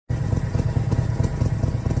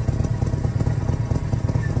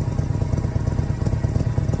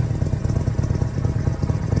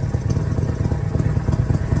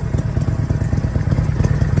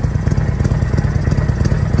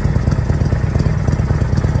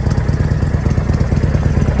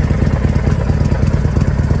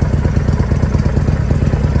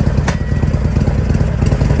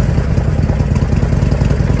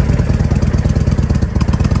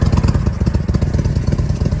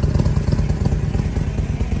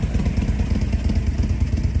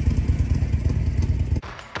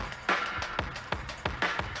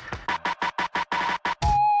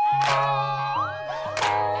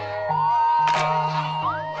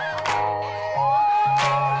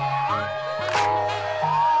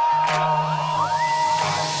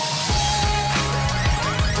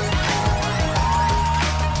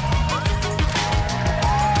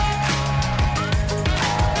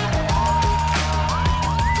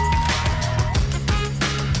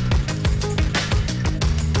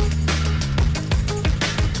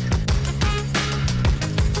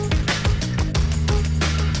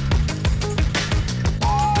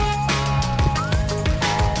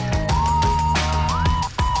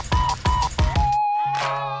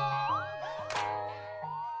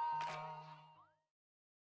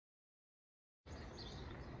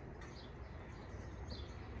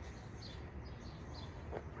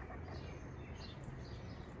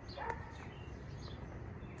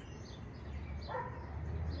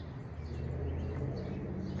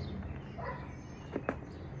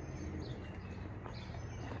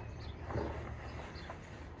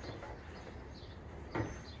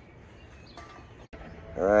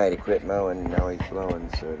Alright, he quit mowing, now he's blowing,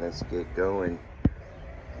 so let's get going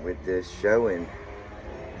with this showing.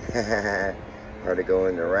 Hard to go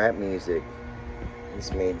into rap music.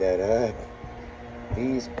 Just made that up.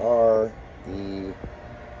 These are the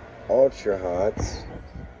Ultra HOTS,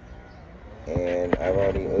 and I've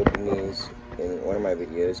already opened these in one of my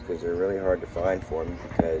videos because they're really hard to find for me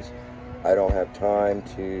because I don't have time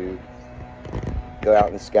to go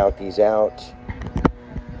out and scout these out.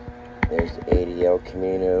 There's the ADL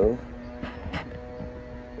Camino.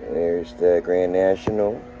 There's the Grand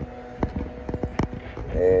National.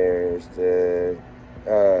 There's the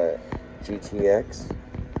GTX.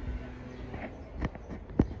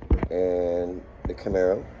 And the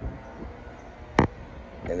Camaro.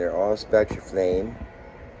 And they're all SpectraFlame.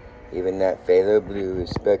 Even that phthalo blue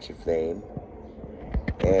is SpectraFlame.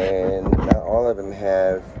 And not all of them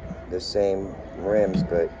have the same rims,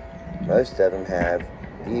 but most of them have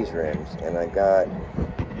these rims. And I got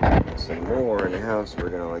some more in the house we're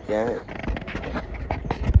gonna look at.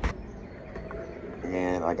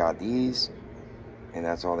 And I got these, and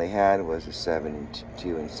that's all they had was a 7 and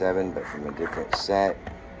 2 and 7, but from a different set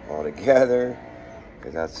altogether,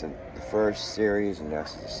 because that's the first series and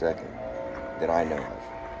that's the second that I know of.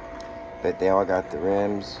 But they all got the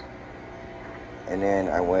rims. And then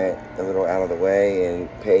I went a little out of the way and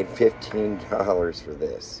paid $15 for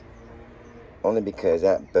this. Only because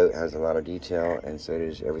that boat has a lot of detail, and so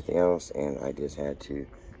does everything else, and I just had to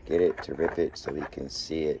get it to rip it so we can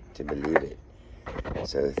see it to believe it.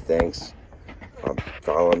 So thanks.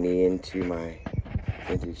 Follow me into my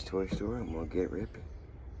vintage toy store and we'll get ripping.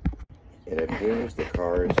 It appears the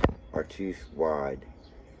cars are too wide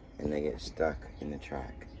and they get stuck in the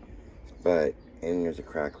track. And there's a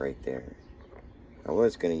crack right there. I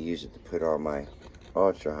was going to use it to put all my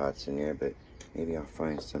Ultra HOTS in there, but maybe I'll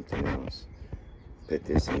find something else. Put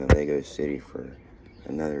this in the Lego City for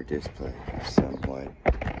another display or somewhat,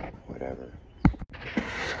 whatever.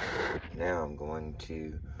 Now I'm going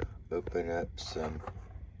to open up some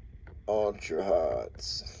Ultra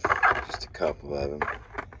HOTS. Just a couple of them.